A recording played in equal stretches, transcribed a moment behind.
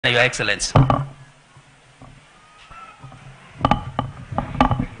Your Excellency.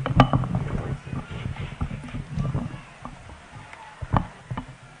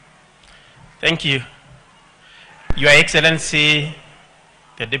 Thank you. Your Excellency,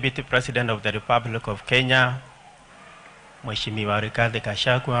 the Deputy President of the Republic of Kenya, Mheshimiwa Rigathi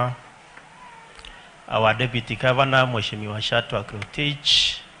Gachagua, our Deputy Governor, Mheshimiwa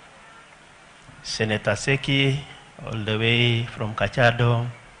Rotich, Senator Seki, all the way from Kajiado.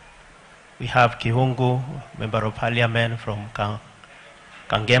 We have Kihungu, Member of Parliament from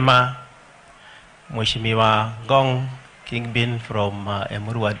Kangema, Mheshimiwa Ngong, Kingbin from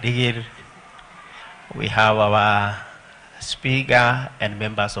Emurua Digir. We have our Speaker and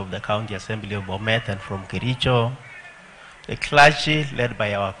members of the County Assembly of Bomet and from Kericho, the clergy led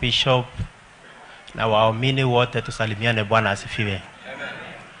by our Bishop, na waumini wote tusalimiane Bwana asifiwe.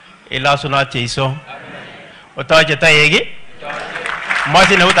 Ila sunache iso. Otoje tayegi?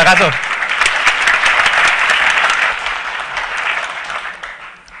 Mosi na utakaso.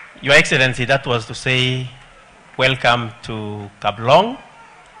 Your Excellency, that was to say welcome to Kablong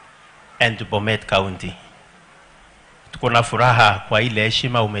and to Bomet County. Tuko na furaha kwa ile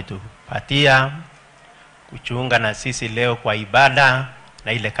heshima umetupatia kuchunga na sisi leo kwa ibada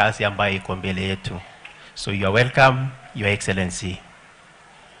na ile kazi ambayo iko mbele yetu. So you are welcome, Your Excellency.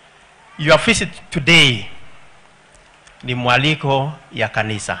 Your visit today ni mwaliko ya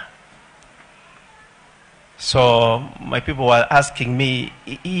kanisa. So my people were asking me,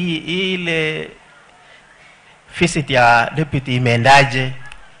 ile visit ya deputy imeendaje?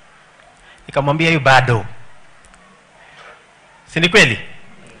 Nikamwambia hiyo bado. Si ni kweli?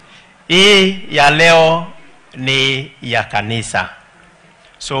 Hii ya leo ni ya kanisa.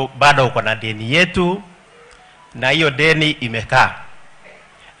 So bado uko na deni yetu na hiyo deni imekaa.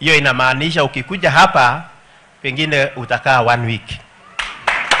 Hiyo inamaanisha ukikuja hapa pengine utakaa 1 week.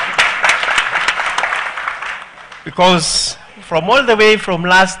 Because from all the way from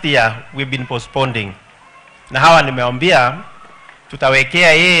last year we've been postponing. Na hawa nimeambia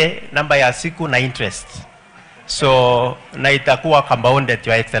tutawekea yeye namba ya siku na interest. So na itakuwa compounded,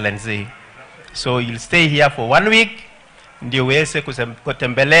 Your Excellency. So you'll stay here for 1 week ndio uweze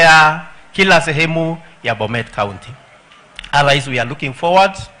kutembelea kila sehemu ya Bomet County. Otherwise we are looking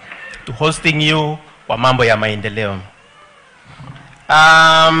forward to hosting you kwa mambo ya maendeleo.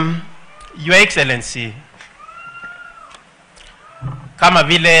 Your Excellency, kama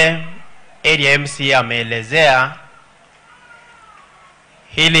vile area MC ameelezea,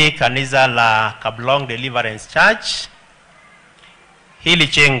 hili kanisa la Kablong Deliverance Church, hili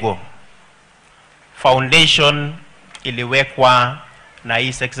chengo foundation iliwekwa na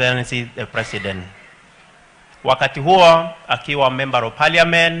His Excellency the President. Wakati huo akiwa Member of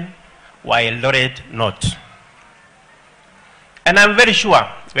Parliament wa Eldoret North. And I'm very sure,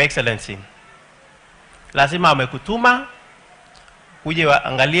 Your Excellency, lazima amekutuma kuje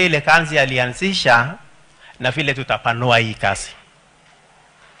angalia ile kazi alianzisha na vile tutapanua hii kazi.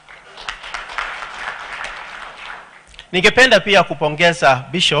 Ningependa pia kupongeza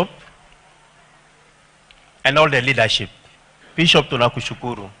Bishop and all the leadership. Bishop,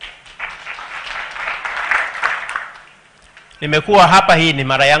 tunakushukuru. Nimekuwa hapa, hii ni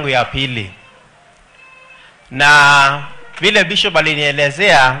mara yangu ya pili. Na vile Bishop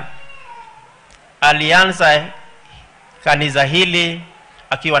alinielezea, alianza kanisa hili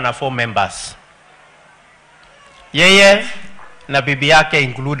akiwa na 4 members. Yeye na bibi yake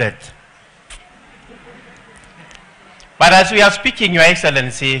included. But as we are speaking, Your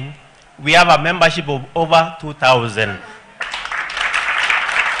Excellency, we have a membership of over 2,000.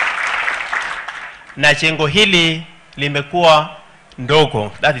 Na chengo hili limekuwa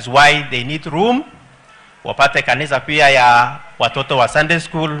ndogo. That is why they need room. Wapate kanisa pia ya watoto wa Sunday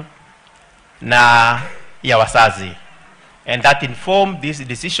school na ya wazazi. And that informed this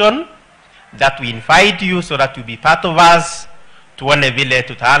decision that we invite you so that you be part of us. Tuone vile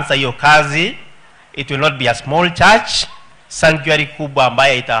tutaanza hiyo kazi. It will not be a small church, sanctuary kubwa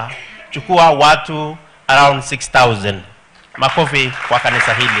ambayo itachukua watu around 6,000. Makofi kwa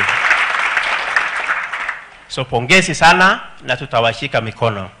kanisa hili. So pongezi sana na tutawashika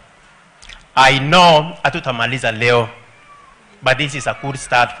mikono. I know hatutamaliza leo, but this is a good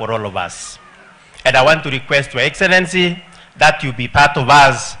start for all of us. And I want to request Your Excellency that you be part of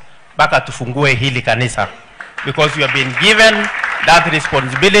us mpaka tufungue hili kanisa. Because you have been given that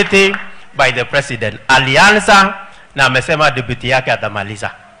responsibility by the President. Alianza na amesema deputy yake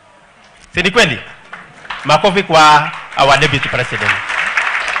atamaliza. Si ni kweli? Makofi kwa our Deputy President.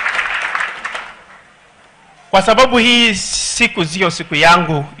 Kwa sababu hii siku sio siku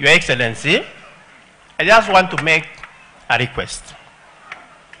yangu, Your Excellency, I just want to make a request.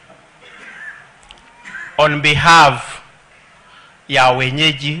 on behalf ya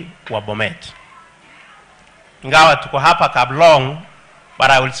wenyeji wa Bomet. Ingawa tuko hapa Kablong, but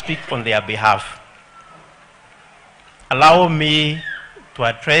I will speak on their behalf. Allow me to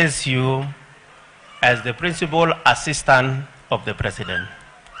address you as the principal assistant of the president.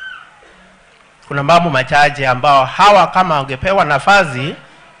 Kuna mambo machache ambao hawa kama wangepewa nafasi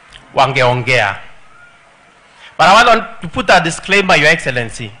wangeongea. But I want to put a disclaimer, Your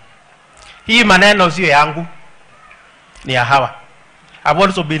Excellency. Hii maneno sio yangu, ni ya hawa. I've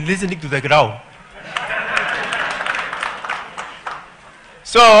also been listening to the ground.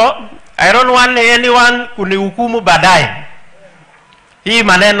 So, I don't want anyone kunihukumu baadaye. Hii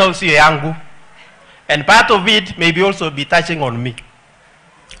maneno sio yangu. And part of it may also be touching on me.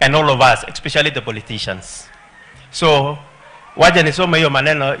 And all of us, especially the politicians. So, waje nisome hiyo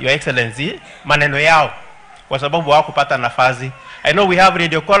maneno, Your Excellency, maneno yao. Kwa sababu hawakupata nafasi. I know we have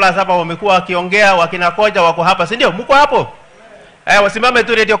radio callers hapa wamekuwa wakiongea, wakina Koja wako hapa, si ndio? Mko hapo? Wasimame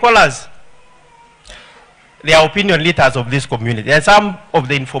tu radio callers. They are opinion leaders of this community. And some of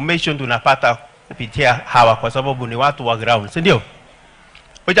the information tunapata kupitia hawa kwa sababu ni watu wa ground, si ndio?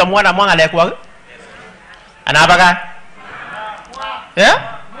 Oja mwana mwanga lekuwa? Anabaka? Yeah?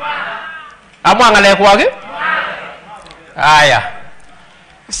 Amwanga lekuwa? Aya.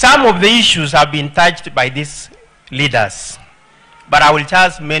 Some of the issues have been touched by these leaders, but I will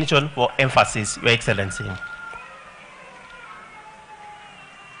just mention for emphasis, Your Excellency.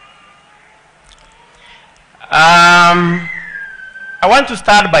 I want to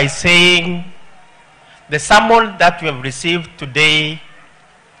start by saying the sermon that we have received today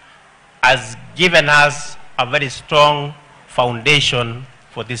has given us a very strong foundation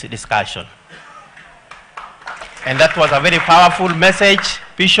for this discussion. And that was a very powerful message,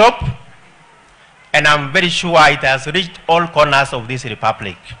 Bishop, and I'm very sure it has reached all corners of this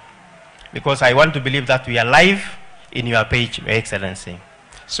republic, because I want to believe that we are live in your page, Your Excellency.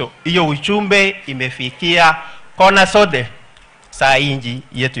 So, hiyo uchumbe imefikia kona sote saa inji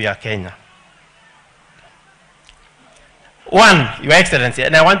yetu ya Kenya. One, Your Excellency,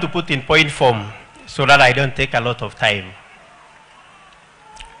 and I want to put in point form so that I don't take a lot of time.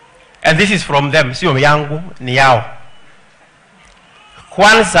 And this is from them, sio yangu, ni yao.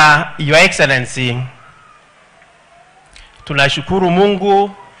 Kwanza, Your Excellency, tunashukuru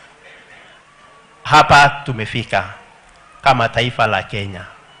Mungu hapa tumefika kama taifa la Kenya.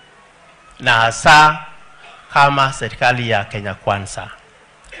 Na hasa kama serikali ya Kenya Kwanza.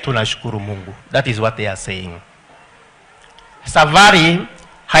 Tunashukuru Mungu. That is what they are saying. Safari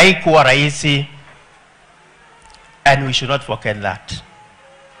haikuwa rahisi, and we should not forget that.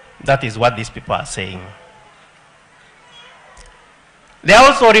 That is what these people are saying. They are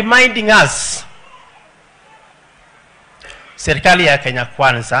also reminding us, serikali ya Kenya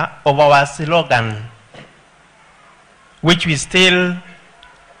Kwanza, of our slogan, which we still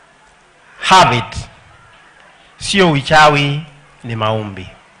have it. Sio uchawi ni maombi.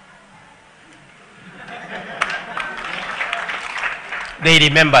 They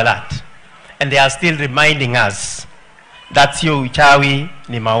remember that. And they are still reminding us that sio uchawi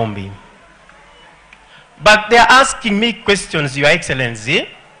ni maombi. But they are asking me questions, Your Excellency.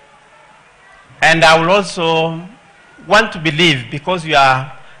 And I will also want to believe, because you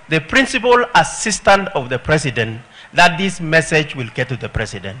are the principal assistant of the president, that this message will get to the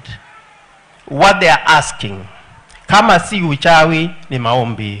president. What they are asking, kama si uchawi ni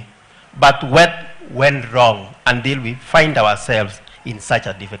maombi, but what went wrong until we find ourselves in such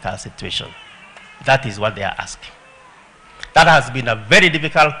a difficult situation? That is what they are asking. That has been a very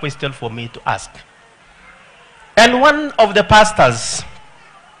difficult question for me to ask. And one of the pastors,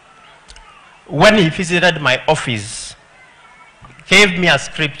 when he visited my office, gave me a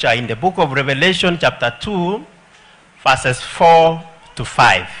scripture in the book of Revelation chapter 2, verses 4 to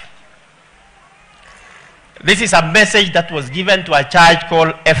 5. This is a message that was given to a church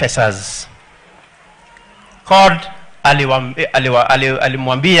called Ephesus.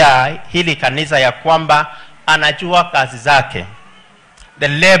 Alimwambia hili kanisa ya kwamba anajua kazi zake, the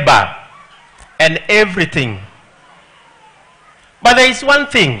labor and everything. But there is one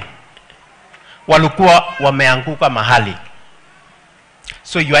thing, walikuwa wameanguka mahali.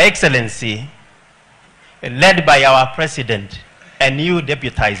 So Your Excellency, led by our president and you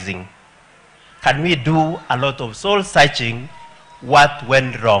deputizing, can we do a lot of soul searching what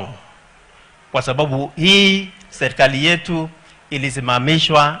went wrong? Kwa sababu hii serikali yetu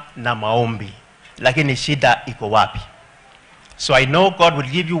ilisimamishwa na maombi, lakini shida iko wapi? So I know God will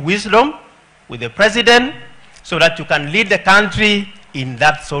give you wisdom with the president so that you can lead the country in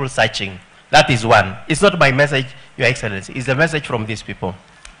that soul searching. That is one. It's not my message, Your Excellency. It's a message from these people.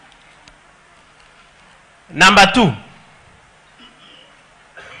 Number two,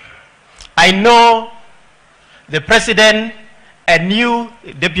 I know the president and you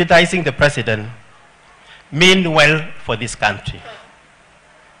deputizing the president mean well for this country.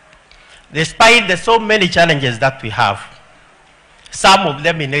 Despite the so many challenges that we have, some of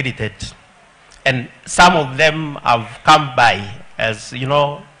them inherited and some of them have come by, as you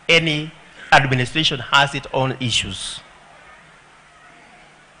know, any administration has its own issues.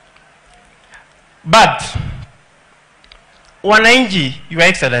 But, wananchi, Your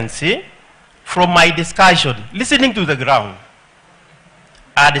Excellency, from my discussion, listening to the ground,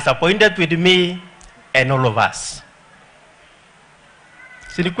 are disappointed with me and all of us.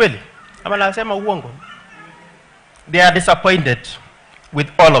 Si ni kweli? Ama nasema uongo? They are disappointed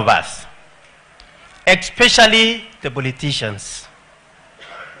with all of us, especially the politicians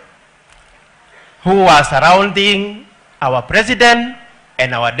who are surrounding our president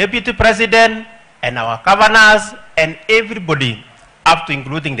and our deputy president and our governors and everybody, up to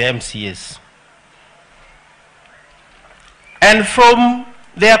including the MCAs. And from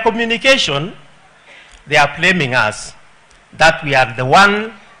their communication, they are blaming us that we are the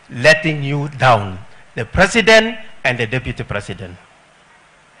one letting you down, the president and the deputy president.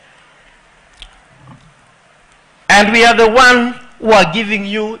 And we are the one who are giving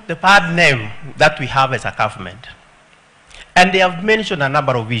you the bad name that we have as a government. And they have mentioned a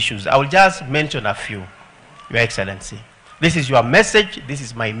number of issues. I will just mention a few, Your Excellency. This is your message, this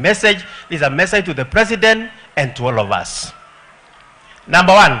is my message, this is a message to the president and to all of us.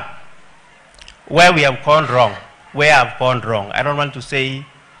 Number one, where we have gone wrong. Where I've gone wrong. I don't want to say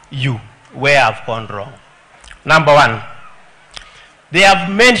you, where I've gone wrong. Number one, they have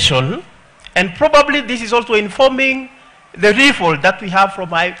mentioned, and probably this is also informing the revolt that we have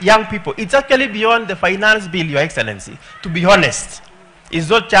from our young people. It's actually beyond the finance bill, Your Excellency. To be honest, it's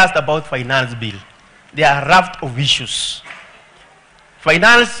not just about finance bill. There are a raft of issues.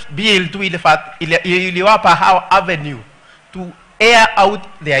 Finance bill to iliwapa avenue to air out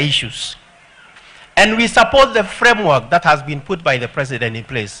their issues. And we support the framework that has been put by the president in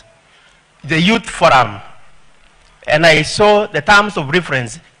place, the Youth Forum. And I saw the terms of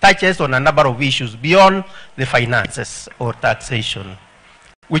reference touches on a number of issues beyond the finances or taxation,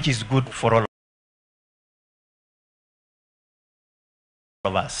 which is good for all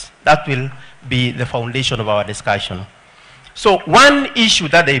of us. That will be the foundation of our discussion. So one issue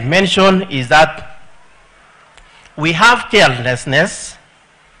that they mentioned is that we have carelessness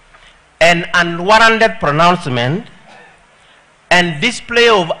and unwarranted pronouncement and display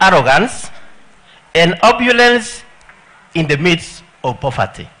of arrogance and opulence in the midst of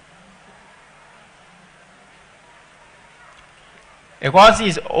poverty.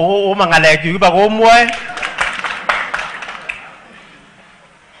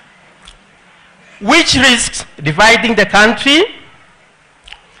 Which risks dividing the country,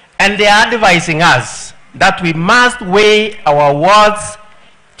 and they are advising us that we must weigh our words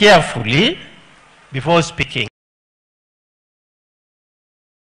carefully before speaking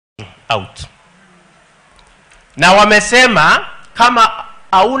out. Na wamesema kama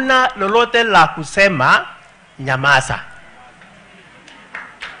hauna lolote la kusema, nyamaza.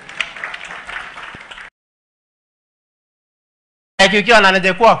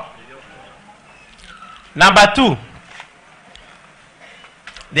 Number two,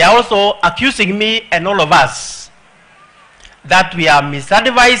 they are also accusing me and all of us that we are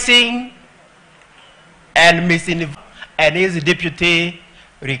misadvising and misinforming and his deputy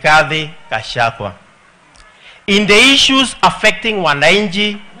Rigathi Gachagua in the issues affecting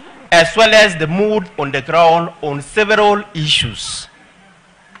wananchi as well as the mood on the ground on several issues.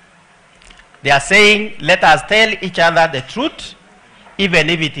 They are saying, let us tell each other the truth, even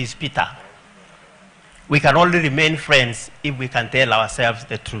if it is bitter. We can only remain friends if we can tell ourselves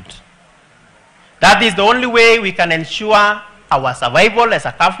the truth. That is the only way we can ensure our survival as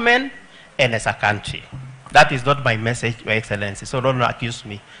a government and as a country. That is not my message, Your Excellency, so don't accuse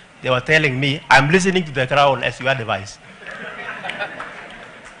me. They were telling me, I'm listening to the crowd as you advise.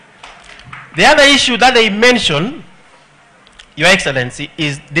 The other issue that they mentioned, Your Excellency,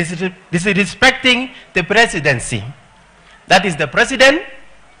 is disrespecting the presidency. That is the president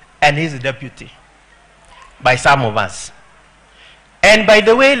and his deputy, by some of us. And by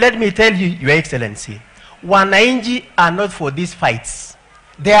the way, let me tell you, Your Excellency, wananchi are not for these fights.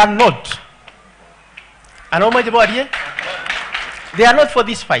 They are not. And how much about here? They are not for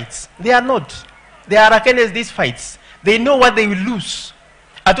these fights. They are not. They are against these fights. They know what they will lose.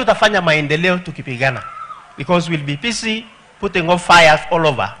 Hatutafanya maendeleo tukipigana. Because we'll be busy putting off fires all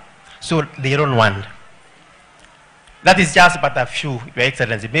over. So they don't want. That is just but a few, Your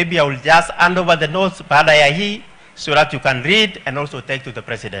Excellency. Maybe I will just hand over the notes so that you can read and also take to the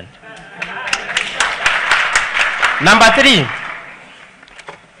President. Number 3,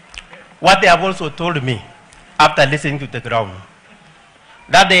 what they have also told me after listening to the ground,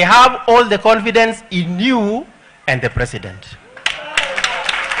 that they have all the confidence in you and the President.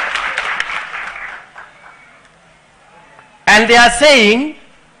 And they are saying,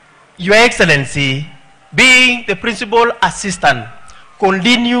 Your Excellency, being the principal assistant,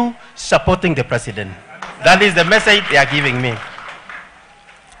 continue supporting the President. That is the message they are giving me.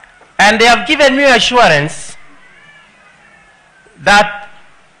 And they have given me assurance that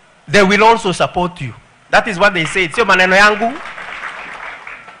they will also support you. That is what they say. It's your maneno yangu.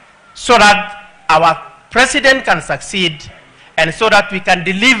 So that our President can succeed and so that we can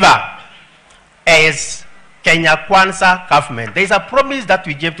deliver as Kenya Kwanza government. There is a promise that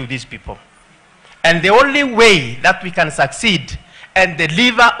we gave to these people. And the only way that we can succeed and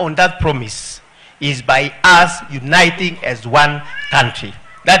deliver on that promise is by us uniting as one country.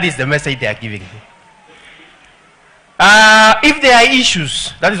 That is the message they are giving me. If there are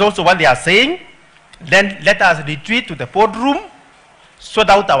issues, that is also what they are saying, then let us retreat to the boardroom, sort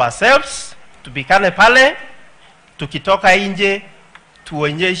out ourselves, tupikane pale, tukitoka nje,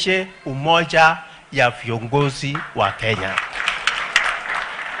 tuonyeshe umoja ya viongozi wa Kenya.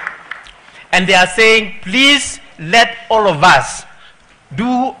 And they are saying, please let all of us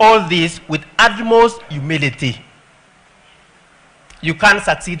do all this with utmost humility. You can't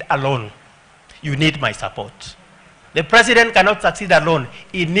succeed alone. You need my support. The President cannot succeed alone.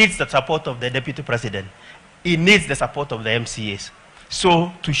 He needs the support of the Deputy President. He needs the support of the MCAs.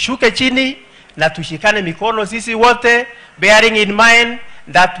 So, tushuke chini na tushikane mikono sisi wote, bearing in mind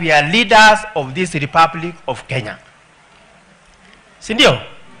that we are leaders of this Republic of Kenya. Sindio?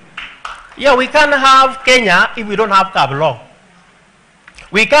 Yeah, we can't have Kenya if we don't have Kablo.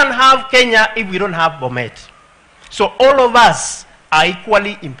 We can't have Kenya if we don't have Bomet. So all of us are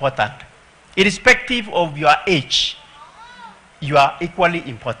equally important. Irrespective of your age, you are equally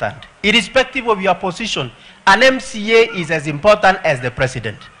important. Irrespective of your position, an MCA is as important as the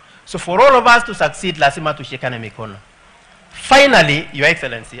President. So for all of us to succeed, lazima tushikane mikono. Finally, Your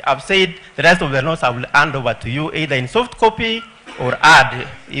Excellency, I've said the rest of the notes I will hand over to you, either in soft copy or hard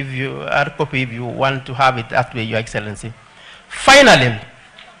copy if you want to have it that way, Your Excellency. Finally,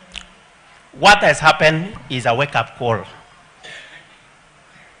 what has happened is a wake-up call.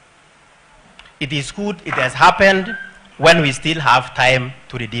 It is good it has happened when we still have time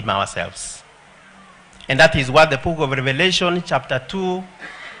to redeem ourselves. And that is what the book of Revelation, chapter 2,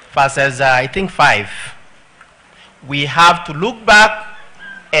 verses, I think, 5. We have to look back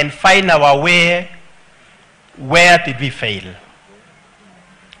and find our way. Where did we fail?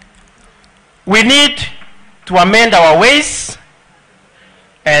 We need to amend our ways,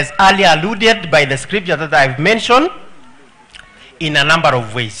 as earlier alluded by the scripture that I've mentioned, in a number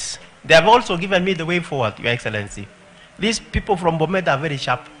of ways. They have also given me the way forward, Your Excellency. These people from Bomet are very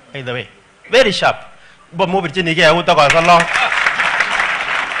sharp, by the way. Very sharp.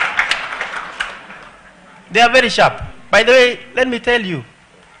 They are very sharp. By the way, let me tell you,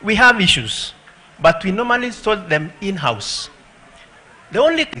 we have issues, but we normally solve them in-house. The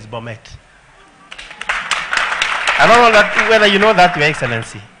only thing is Bomet. I don't know whether you know that, Your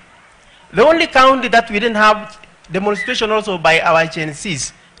Excellency. The only county that we didn't have demonstration also by our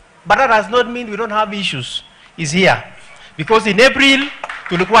HNCs, but that does not mean we don't have issues, is here. Because in April,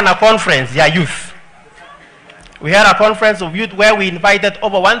 tulikuwa na conference ya youth. We had a conference of youth where we invited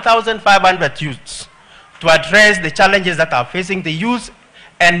over 1,500 youths to address the challenges that are facing the youth,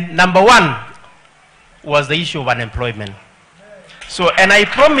 and number one was the issue of unemployment. So, and I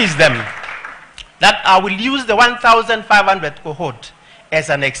promised them that I will use the 1,500 cohort as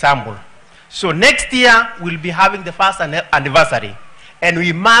an example. So next year, we'll be having the first anniversary, and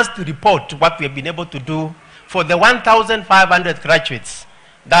we must report what we have been able to do for the 1,500 graduates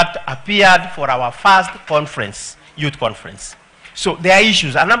that appeared for our first conference, youth conference. So there are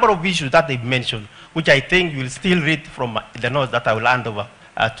issues, a number of issues that they've mentioned, which I think you will still read from the notes that I will hand over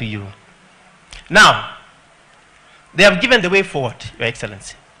to you. Now, they have given the way forward, Your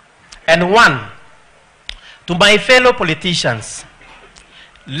Excellency. And one, to my fellow politicians,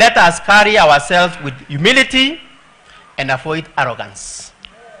 let us carry ourselves with humility and avoid arrogance.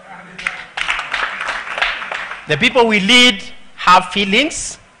 The people we lead have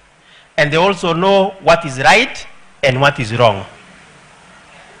feelings, and they also know what is right and what is wrong.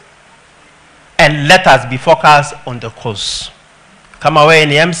 And let us be focused on the cause. Kama wewe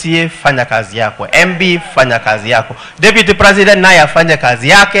ni MCA, fanya kazi yako. MB, fanya kazi yako. Deputy President naye afanye kazi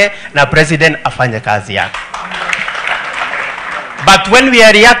yake, na President afanye kazi yake. But when we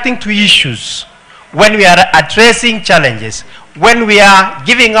are reacting to issues, when we are addressing challenges, when we are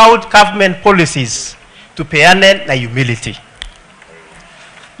giving out government policies to peane na humility.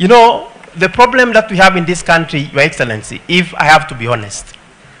 You know, the problem that we have in this country, Your Excellency, if I have to be honest,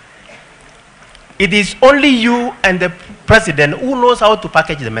 it is only you and the president who knows how to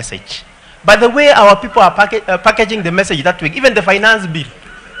package the message. But the way our people are packaging the message that week, even the finance bill,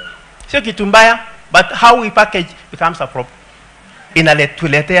 sio kitu mbaya, but how we package becomes a problem.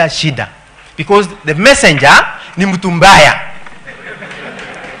 Inaletuletea shida. Because the messenger ni mtu mbaya.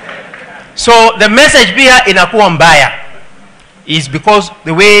 So the message pia inakuwa mbaya. Is because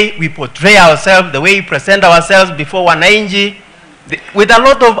the way we portray ourselves, the way we present ourselves before wananchi, with a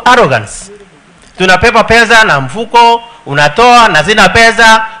lot of arrogance. Tunapepa pesa na mfuko, unatoa na zina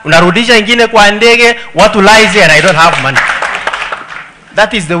pesa, unarudisha ingine kwa ndege, watu lazy and I don't have money.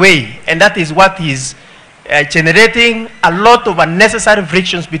 That is the way, and that is what is generating a lot of unnecessary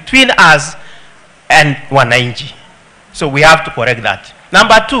frictions between us and wananchi. So we have to correct that.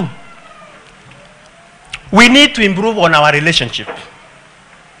 Number 2, we need to improve on our relationship.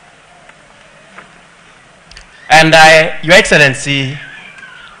 And Your Excellency,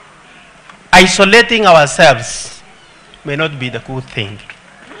 isolating ourselves may not be the good thing.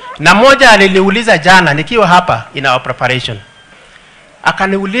 Na moja aliniuliza jana nikiwa hapa in our preparation.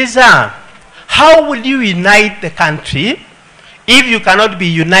 Akaniuliza, how will you unite the country if you cannot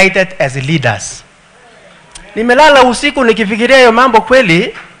be united as leaders? Nimelala usiku nikifikiria hiyo mambo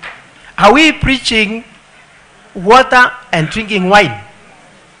kweli. Are we preaching water and drinking wine?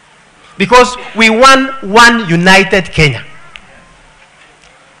 Because we want one united Kenya.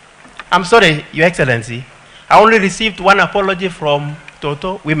 I'm sorry, Your Excellency. I only received one apology from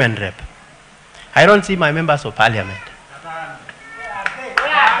Toto Women Rep. I don't see my members of parliament.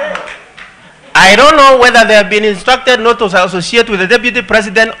 I don't know whether they have been instructed not to associate with the deputy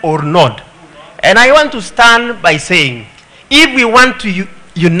president or not. And I want to stand by saying, if we want to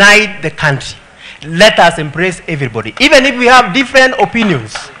unite the country, let us embrace everybody, even if we have different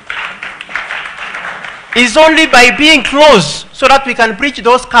opinions. It's only by being close so that we can preach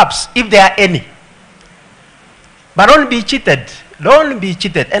those cups, if there are any. But don't be cheated. Don't be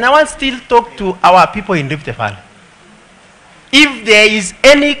cheated. And I want to still talk to our people in Rift Valley. If there is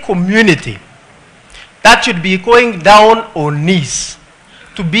any community that should be going down on knees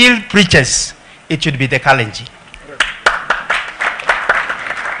to build preachers, it should be the Kalenjin.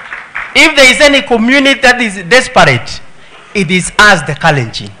 If there is any community that is desperate, it is us, the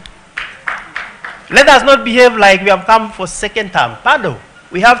Kalenjin. Let us not behave like we have come for second term. Pardon,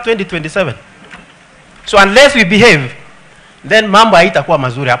 we have 2027. So unless we behave, then mambo haitakuwa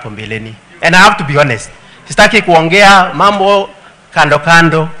mazuri hapo mbeleni. And I have to be honest. Sitaki kuongea mambo kando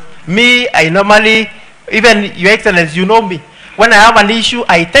kando. Me, I normally, even Your Excellency, you know me. When I have an issue,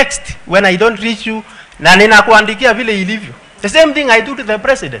 I text. When I don't reach you, na ninakuandikia vile ilivyo. The same thing I do to the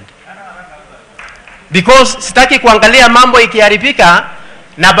president. Because sitaki kuangalia mambo ikiharibika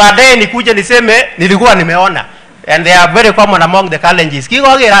na baadaye nikuje niseme nilikuwa nimeona. And they are very common among the Kalenjins.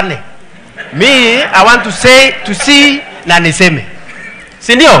 Kikogerane. Me, I want to say, to see na niseme.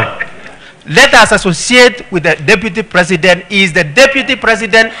 Sindio? Let us associate with the deputy president. He is the deputy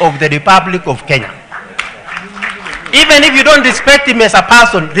president of the Republic of Kenya. Even if you don't respect him as a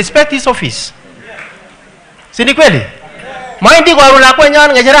person, respect his office. Sini kweli? Maindi kwa rula kwenye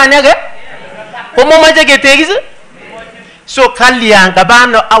ngejirani yake? Komo maje getegizi? So Kalian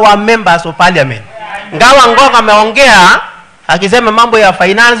Gabano, our members of parliament. Ngawa Ngonga meongea akisema mambo ya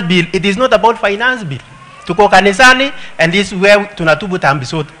finance bill. It is not about finance bill. Tuko kanisani and this is where tunatubu tambi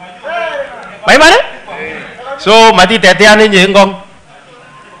sote. Maimane? So mati teteane nyengong.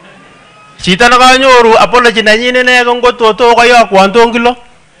 Chita nakanyoru apology na nyine ne ngo toto ko yo kwantongilo.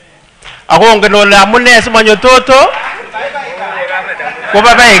 Ako ngeno la mune simanyo toto. Ko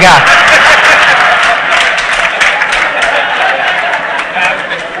babaiga.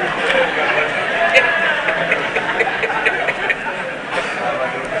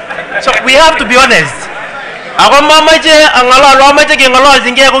 So we have to be honest. Ako mamaje angalo maje ke ngalo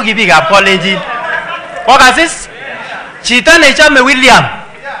zinge ko gibiga apology. Ko kasis chita ne chame William.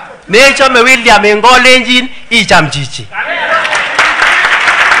 Ne chame William ngolenjin icham chichi.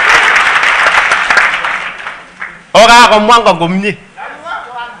 Oga ko mwanga gomni.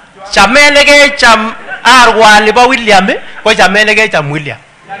 Chamene ke cham arwani ba William ko chamene ke cham William.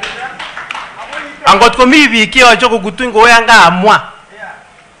 Angot ko mi bi ki ojo ko gutungo yanga amwa.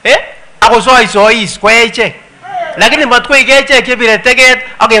 Ako soy square. Lakini matko igeche kibire teget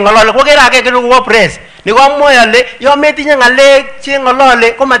ake ngolole ko kera ake kenu wo press. Ni ko moya le yo metinye ngale chi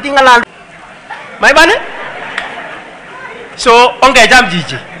ngolole ko matingala. Maibane? So ongecham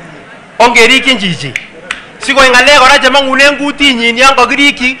chichi. Ongerikin chichi. Siko ng'alek kora chemang'unen kutinyin yan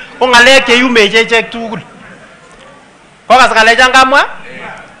kakirikyi ko ng'alek cheyume ichek tugul. Kokas ng'alechan kamwa?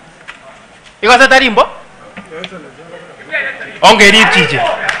 Ikose tarimbo? Ongerib chichi.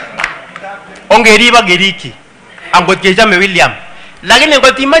 Ongerib ak kerikyi. Angot kechame William. Lakini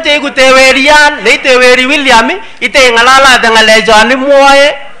ngot imache iku tewerian, neiteweri William, ite ng'alalate ng'alechon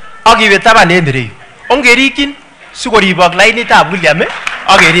imwoe ak iwe taban en ireyu. Ongerikyin sikoribok lainitab William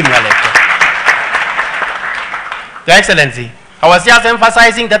ak kerib ng'alechon. Your Excellency, I was just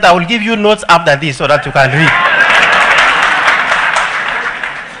emphasizing that I will give you notes after this so that you can read.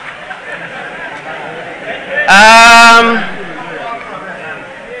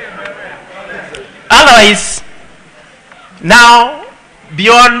 Otherwise, now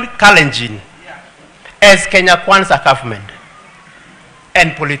beyond Kalenjin, as Kenya Kwanza government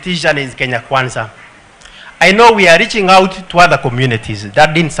and politicians in Kenya Kwanza, I know we are reaching out to other communities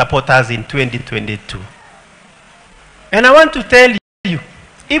that didn't support us in 2022. And I want to tell you,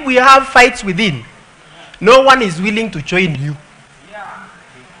 if we have fights within, no one is willing to join you.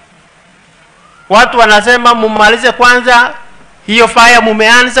 Watu wanasema mumalize kwanza, hiyo fire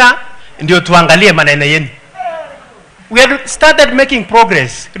mumeanza, ndio tuangalie maneno yenu. We have started making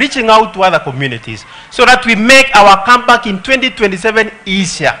progress, reaching out to other communities, so that we make our comeback in 2027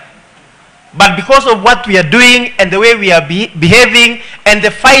 easier. But because of what we are doing and the way we are behaving and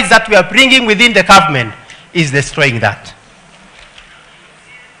the fights that we are bringing within the government is destroying that.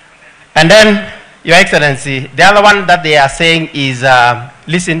 And then, Your Excellency, the other one that they are saying is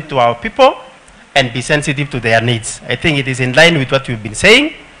listen to our people and be sensitive to their needs. I think it is in line with what we've been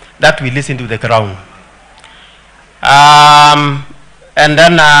saying, that we listen to the ground. And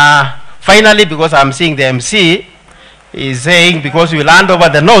then finally, because I'm seeing the MC is saying, because we will hand over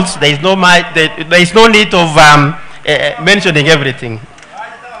the notes, there is no need of mentioning everything.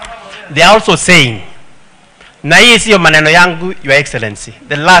 They are also saying, na hii siyo maneno yangu, Your Excellency,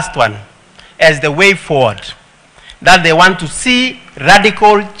 the last one, as the way forward, that they want to see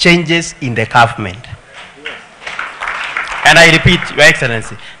radical changes in the government. And I repeat, Your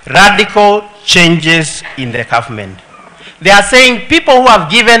Excellency, radical changes in the government. They are saying people who have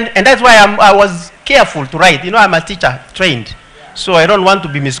given, and that's why I was careful to write. You know, I'm a teacher trained, so I don't want to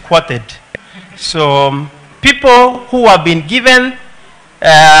be misquoted. So people who have been given,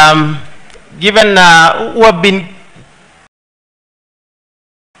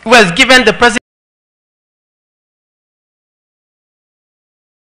 who has given the president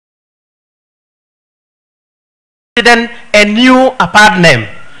a new apartment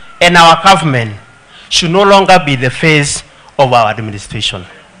in our government should no longer be the face of our administration.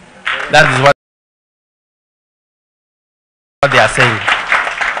 That is what they are saying.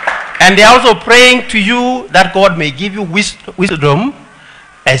 And they are also praying to you that God may give you wisdom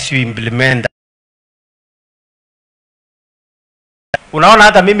as you implement that. Unaona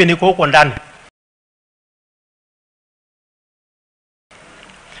hata mimi niko huko ndani.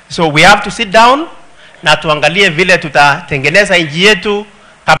 So we have to sit down na tuangalie vile tutatengeneza nchi yetu.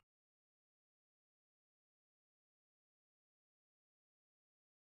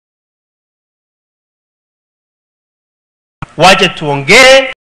 Waje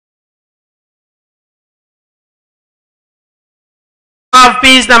tuongee.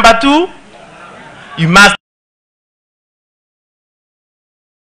 Peace number 2, you must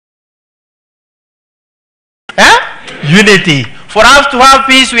unity. For us to have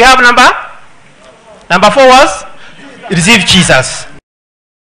peace, we have number 4 was receive Jesus.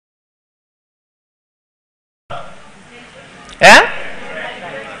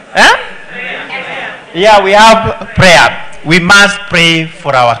 Yeah, we have prayer. We must pray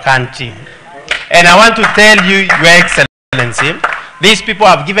for our country. And I want to tell you, Your Excellency, these people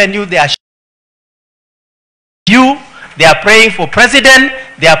have given you their they are praying for president,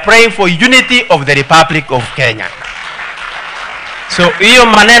 they are praying for unity of the Republic of Kenya. So, hiyo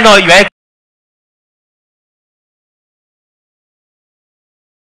maneno, Your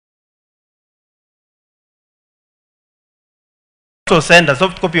also send a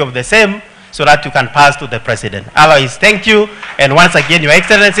soft copy of the same so that you can pass to the president. Otherwise, thank you. And once again, Your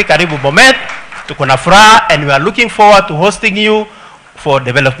Excellency, karibu Bomet, tuko na furaha, and we are looking forward to hosting you for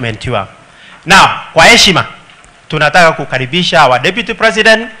development tour. Now, kwa heshima, tunataka kukaribisha our deputy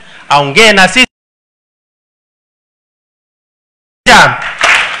president, aongee na sisi.